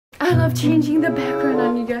of changing the background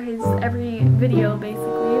on you guys every video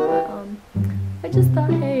basically, but I just thought,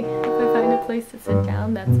 hey, if I find a place to sit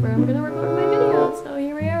down, that's where I'm gonna record my video. So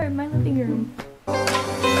here we are in my living room.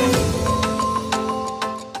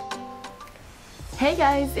 Hey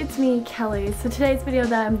guys, it's me, Kelly. So today's video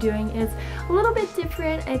that I'm doing is a little bit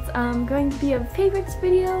different. It's going to be a favorites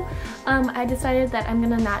video. I decided that I'm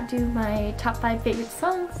gonna not do my top 5 favorite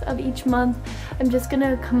songs of each month. I'm just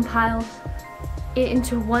gonna compile it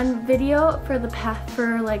into one video for the past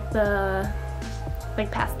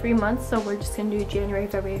past 3 months. So we're just gonna do January,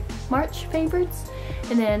 February, March favorites,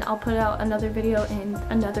 and then I'll put out another video in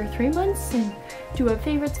another 3 months and do a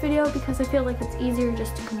favorites video, because I feel like it's easier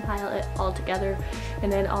just to compile it all together,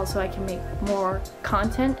 and then also I can make more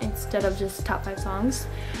content instead of just top 5 songs,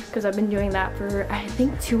 because I've been doing that for I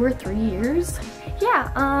think 2 or 3 years. Yeah,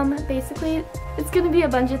 basically it's gonna be a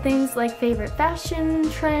bunch of things like favorite fashion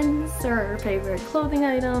trends, or favorite clothing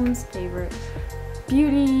items, favorite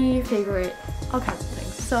beauty, favorite all kinds of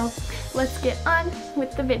things. So let's get on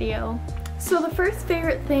with the video. So the first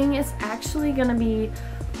favorite thing is actually gonna be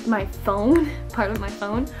my phone, part of my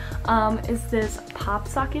phone, is this pop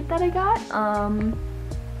socket that I got.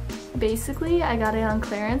 Basically I got it on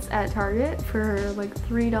clearance at Target for like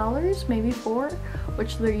 $3, maybe $4,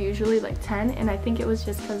 which they're usually like $10, and I think it was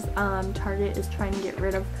just because Target is trying to get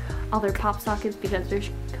rid of all their pop sockets because they're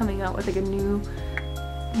coming out with like a new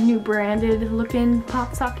branded looking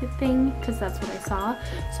pop socket thing, because that's what I saw.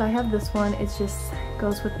 So I have this one. It just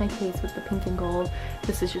goes with my case with the pink and gold.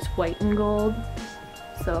 This is just white and gold,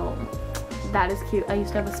 so that is cute. I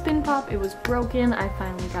used to have a spin pop. It was broken. I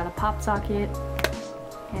finally got a pop socket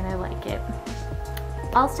and I like it.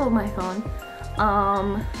 Also my phone,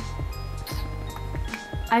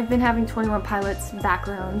 I've been having 21 Pilots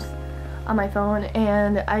background on my phone,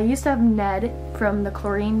 and I used to have Ned from the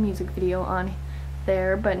Chlorine music video on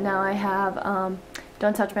there, but now I have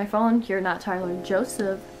Don't Touch My Phone, You're Not Tyler,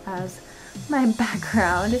 Joseph as my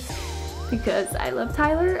background, because I love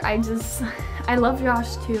Tyler. I love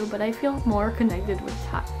Josh too, but I feel more connected with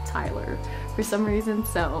Tyler for some reason,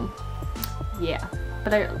 so yeah.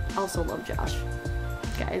 But I also love Josh.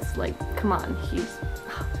 Guys, like, come on,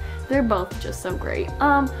 they're both just so great.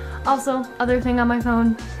 Also, other thing on my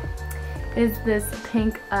phone is this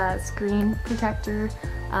pink screen protector.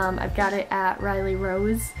 I've got it at Riley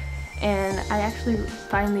Rose, and I actually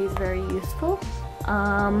find these very useful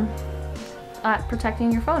at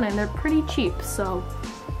protecting your phone, and they're pretty cheap, so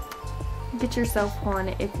get yourself one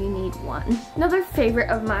if you need one. Another favorite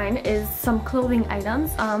of mine is some clothing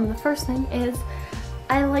items. The first thing is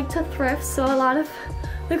I like to thrift, so a lot of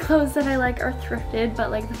the clothes that I like are thrifted,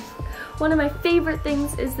 but like one of my favorite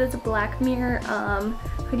things is this Black Mirror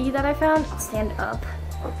hoodie that I found. I'll stand up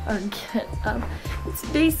or get up. It's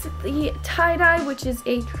basically tie-dye, which is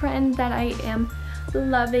a trend that I am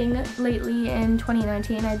loving lately in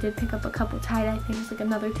 2019. I did pick up a couple tie-dye things, like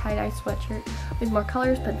another tie-dye sweatshirt with more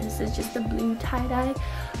colors, but this is just a blue tie-dye.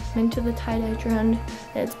 I'm into the tie-dye trend,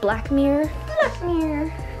 and it's Black Mirror. Black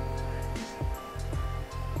Mirror.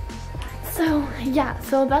 So yeah,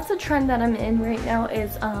 so that's a trend that I'm in right now,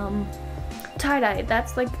 is tie-dye.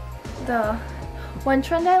 That's like the one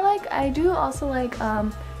trend I like. I do also like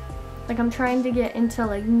I'm trying to get into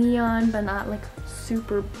like neon, but not like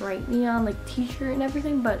super bright neon, like t-shirt and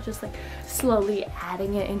everything, but just like slowly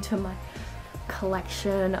adding it into my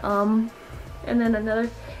collection. And then another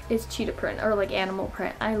is cheetah print, or like animal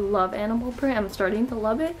print. I love animal print. I'm starting to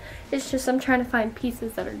love it. It's just I'm trying to find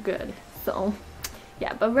pieces that are good. So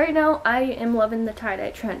yeah, but right now I am loving the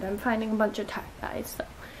tie-dye trend. I'm finding a bunch of tie-dyes, so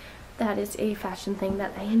that is a fashion thing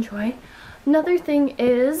that I enjoy. Another thing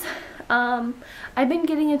is I've been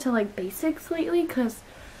getting into like basics lately, because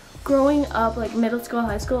growing up, like middle school,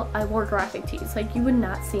 high school, I wore graphic tees. Like, you would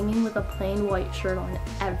not see me with a plain white shirt on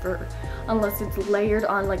ever, unless it's layered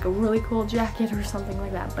on like a really cool jacket or something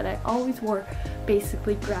like that. But I always wore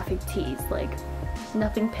basically graphic tees, like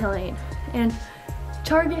nothing plain. And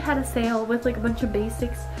Target had a sale with like a bunch of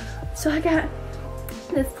basics, so I got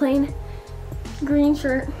this plain green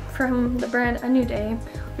shirt from the brand A New Day,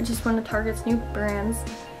 which is one of Target's new brands,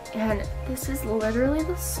 and this is literally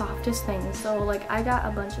the softest thing. So like I got a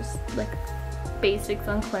bunch of like basics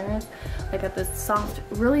on clearance. I got this soft,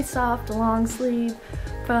 really soft long sleeve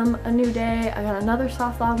from A New Day. I got another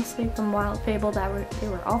soft long sleeve from Wild Fable. They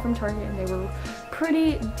were all from Target, and they were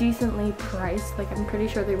pretty decently priced. Like, I'm pretty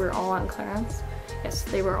sure they were all on clearance. Yes,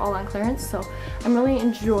 they were all on clearance. So I'm really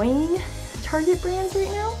enjoying Target brands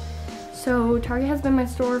right now. So Target has been my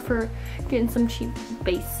store for getting some cheap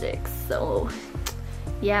basics. So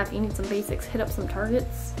yeah, if you need some basics, hit up some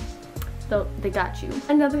Targets. they got you.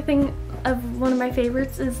 Another thing of one of my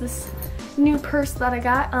favorites is this new purse that I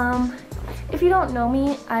got. If you don't know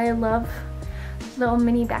me, I love little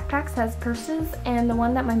mini backpacks as purses, and the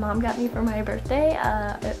one that my mom got me for my birthday,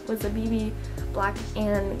 it was a BB black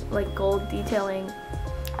and like gold detailing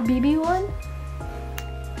BB one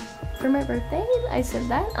for my birthday. I said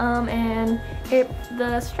that, and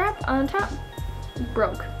the strap on top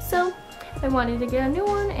broke, so I wanted to get a new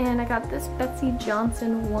one, and I got this Betsy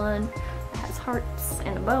Johnson one. It has hearts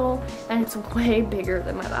and a bow, and it's way bigger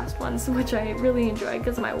than my last ones, which I really enjoy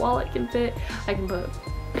because my wallet can fit. I can put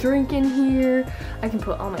drink in here, I can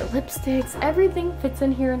put all my lipsticks, everything fits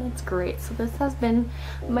in here, and it's great. So this has been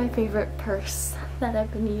my favorite purse that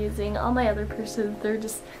I've been using. All my other purses, they're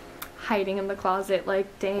just hiding in the closet like,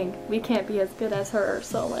 dang, we can't be as good as her.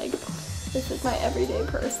 So like, this is my everyday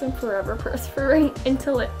purse and forever purse for right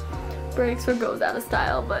until it breaks or goes out of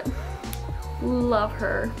style, but love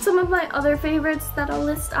her. Some of my other favorites that I'll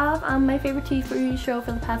list off, my favorite TV show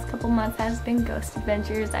for the past couple months has been Ghost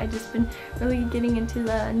Adventures. I've just been really getting into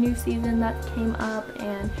the new season that came up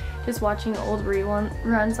and just watching old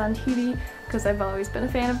reruns on TV because I've always been a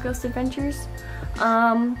fan of Ghost Adventures.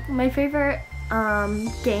 My favorite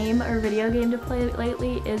game or video game to play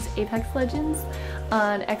lately is Apex Legends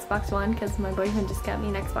on Xbox One because my boyfriend just got me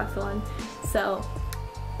an Xbox One. So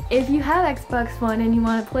if you have Xbox One and you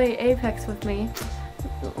want to play Apex with me,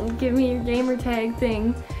 give me your gamer tag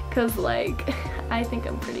thing, because like, I think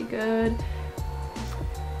I'm pretty good.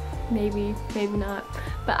 Maybe, maybe not,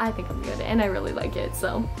 but I think I'm good and I really like it,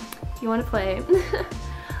 so if you want to play.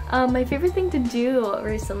 My favorite thing to do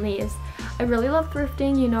recently is I really love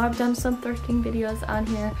thrifting. You know, I've done some thrifting videos on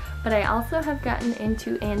here, but I also have gotten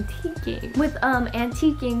into antiquing. With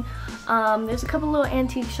antiquing, there's a couple little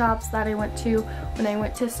antique shops that I went to when I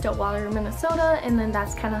went to Stillwater, Minnesota, and then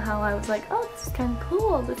that's kind of how I was like, oh, this is kind of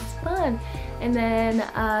cool, this is fun. And then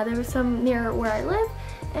there was some near where I live,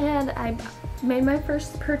 and I made my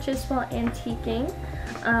first purchase while antiquing.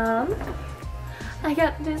 I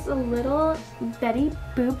got this little Betty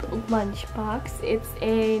Boop lunchbox. It's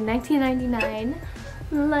a $19.99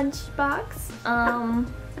 lunchbox.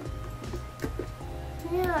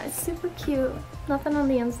 Yeah, it's super cute. Nothing on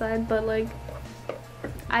the inside, but like,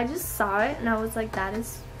 I just saw it and I was like, that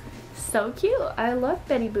is so cute. I love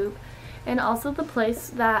Betty Boop. And also the place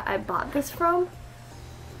that I bought this from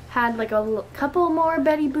had like a couple more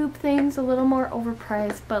Betty Boop things, a little more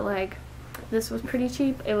overpriced, but like, this was pretty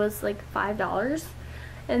cheap. It was like $5.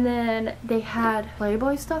 And then they had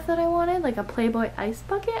Playboy stuff that I wanted, like a Playboy ice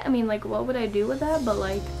bucket. I mean, like, what would I do with that? But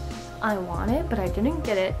like, I want it, but I didn't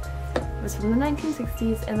get it. It was from the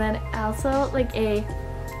 1960s. And then also like a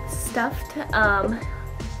stuffed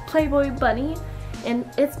Playboy bunny in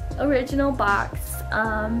its original box,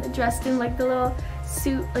 dressed in like the little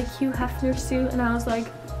suit, like Hugh Hefner suit. And I was like,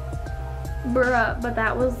 bruh, but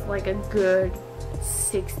that was like a good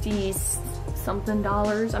 60 something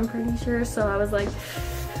dollars, I'm pretty sure. So I was like,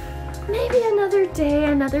 maybe another day,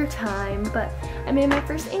 another time. But I made my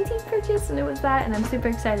first antique purchase and it was that, and I'm super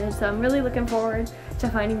excited. So I'm really looking forward to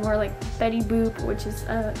finding more like Betty Boop, which is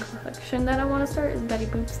a collection that I want to start, is Betty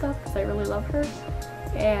Boop stuff because I really love her.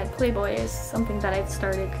 And Playboy is something that I've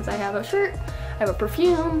started because I have a shirt, I have a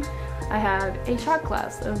perfume, I have a shot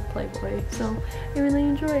glass of Playboy, so I really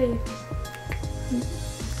enjoy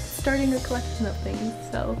starting a collection of things.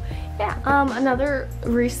 So yeah, another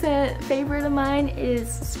recent favorite of mine is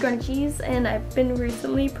scrunchies, and I've been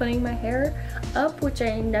recently putting my hair up, which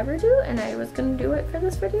I never do, and I was gonna do it for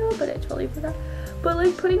this video, but I totally forgot. But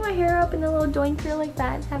like putting my hair up in a little doinker like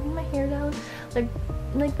that and having my hair down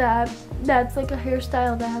like that, that's like a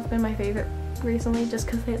hairstyle that has been my favorite recently, just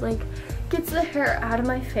because it like gets the hair out of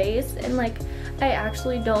my face, and like I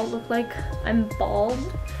actually don't look like I'm bald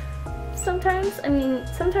sometimes. I mean,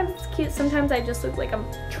 sometimes it's cute, sometimes I just look like I'm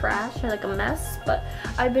trash or like a mess, but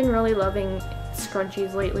I've been really loving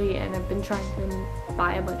scrunchies lately, and I've been trying to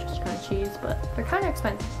buy a bunch of scrunchies, but they're kind of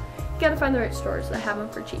expensive. You gotta find the right stores that have them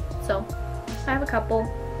for cheap. So I have a couple.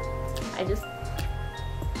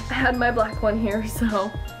 I had my black one here,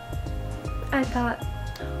 so I thought,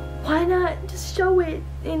 why not just show it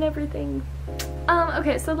and everything.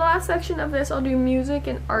 Okay, so the last section of this, I'll do music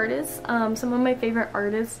and artists. Some of my favorite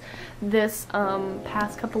artists this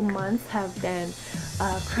past couple months have been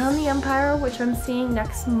Crown the Empire, which I'm seeing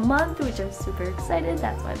next month, which I'm super excited.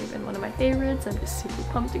 That's why they've been one of my favorites. I'm just super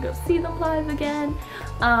pumped to go see them live again.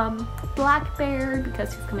 Black Bear,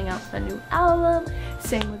 because he's coming out with a new album.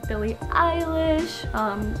 Same with Billie Eilish.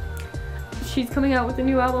 She's coming out with a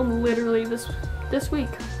new album literally this week.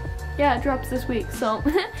 Yeah, it drops this week, so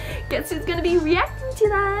guess who's gonna be reacting to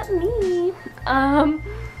that? Me.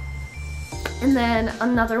 And then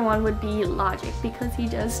another one would be Logic, because he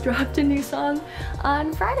just dropped a new song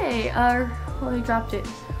on Friday. Well, he dropped it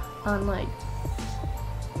on like,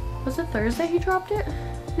 was it Thursday he dropped it?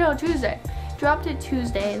 No, Tuesday. Dropped it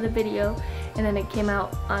Tuesday, the video, and then it came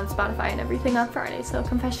out on Spotify and everything on Friday. So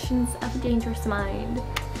Confessions of a Dangerous Mind.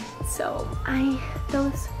 So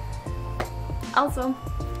those. Also,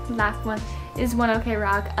 last one is One OK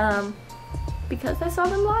Rock, because I saw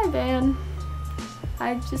them live and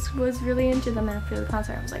I just was really into them after the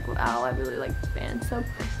concert. I was like, wow, I really like the band. So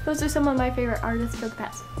those are some of my favorite artists for the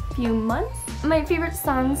past few months. My favorite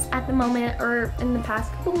songs at the moment, or in the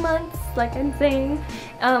past couple months, like I'm saying,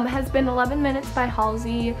 has been 11 Minutes by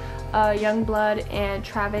Halsey, Youngblood, and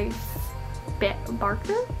Travis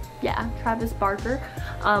Barker? Yeah, Travis Barker.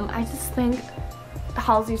 I just think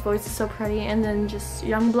Halsey's voice is so pretty, and then just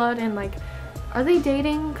Youngblood, and like, are they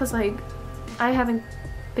dating? Because like, I haven't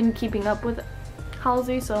been keeping up with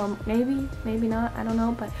Halsey, so maybe not, I don't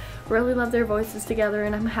know, but really love their voices together,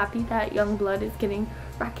 and I'm happy that Youngblood is getting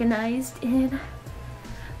recognized in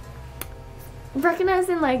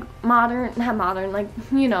like not modern, like,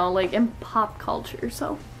 you know, like in pop culture,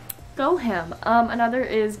 so go him. Another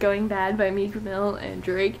is Going Bad by Meek Mill and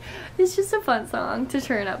Drake. It's just a fun song to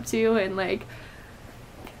turn up to and like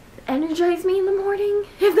energize me in the morning,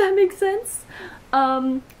 if that makes sense.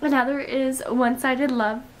 Another is One-Sided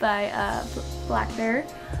Love by Black Bear.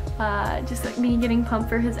 Just like me getting pumped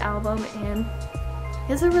for his album, and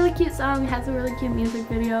it's a really cute song, has a really cute music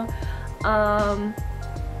video.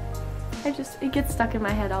 It gets stuck in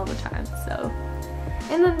my head all the time, so.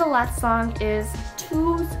 And then the last song is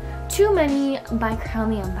Too Many by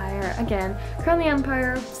Crown the Empire. Again, Crown the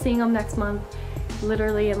Empire, seeing them next month,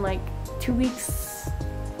 literally in like 2 weeks.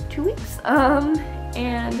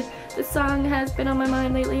 And this song has been on my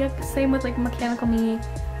mind lately, same with like Maniacal Me,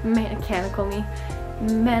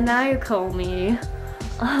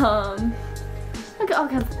 like all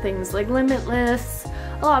kinds of things, like Limitless,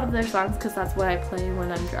 a lot of their songs, because that's what I play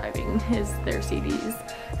when I'm driving, is their CDs.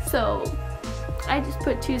 So I just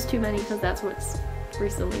put Two's Too Many because that's what's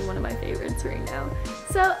recently one of my favorites right now.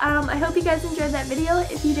 So I hope you guys enjoyed that video.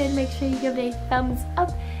 If you did, make sure you give it a thumbs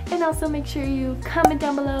up, and also make sure you comment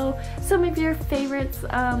down below some of your favorites,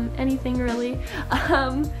 anything really,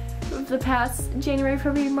 of the past January,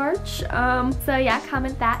 February, March. So yeah,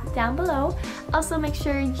 comment that down below. Also make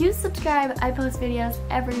sure you subscribe. I post videos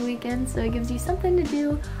every weekend, so it gives you something to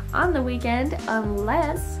do on the weekend,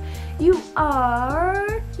 unless you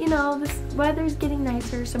are, you know, this weather's getting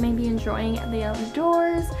nicer, so maybe enjoying the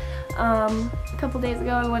outdoors. A couple days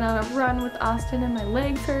ago I went on a run with Austin and my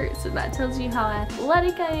legs hurt, so that tells you how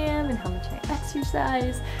athletic I am and how much I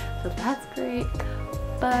exercise, so that's great.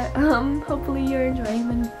 But hopefully you're enjoying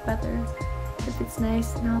the weather if it's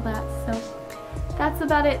nice and all that. So that's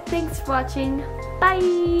about it. Thanks for watching.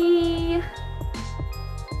 Bye!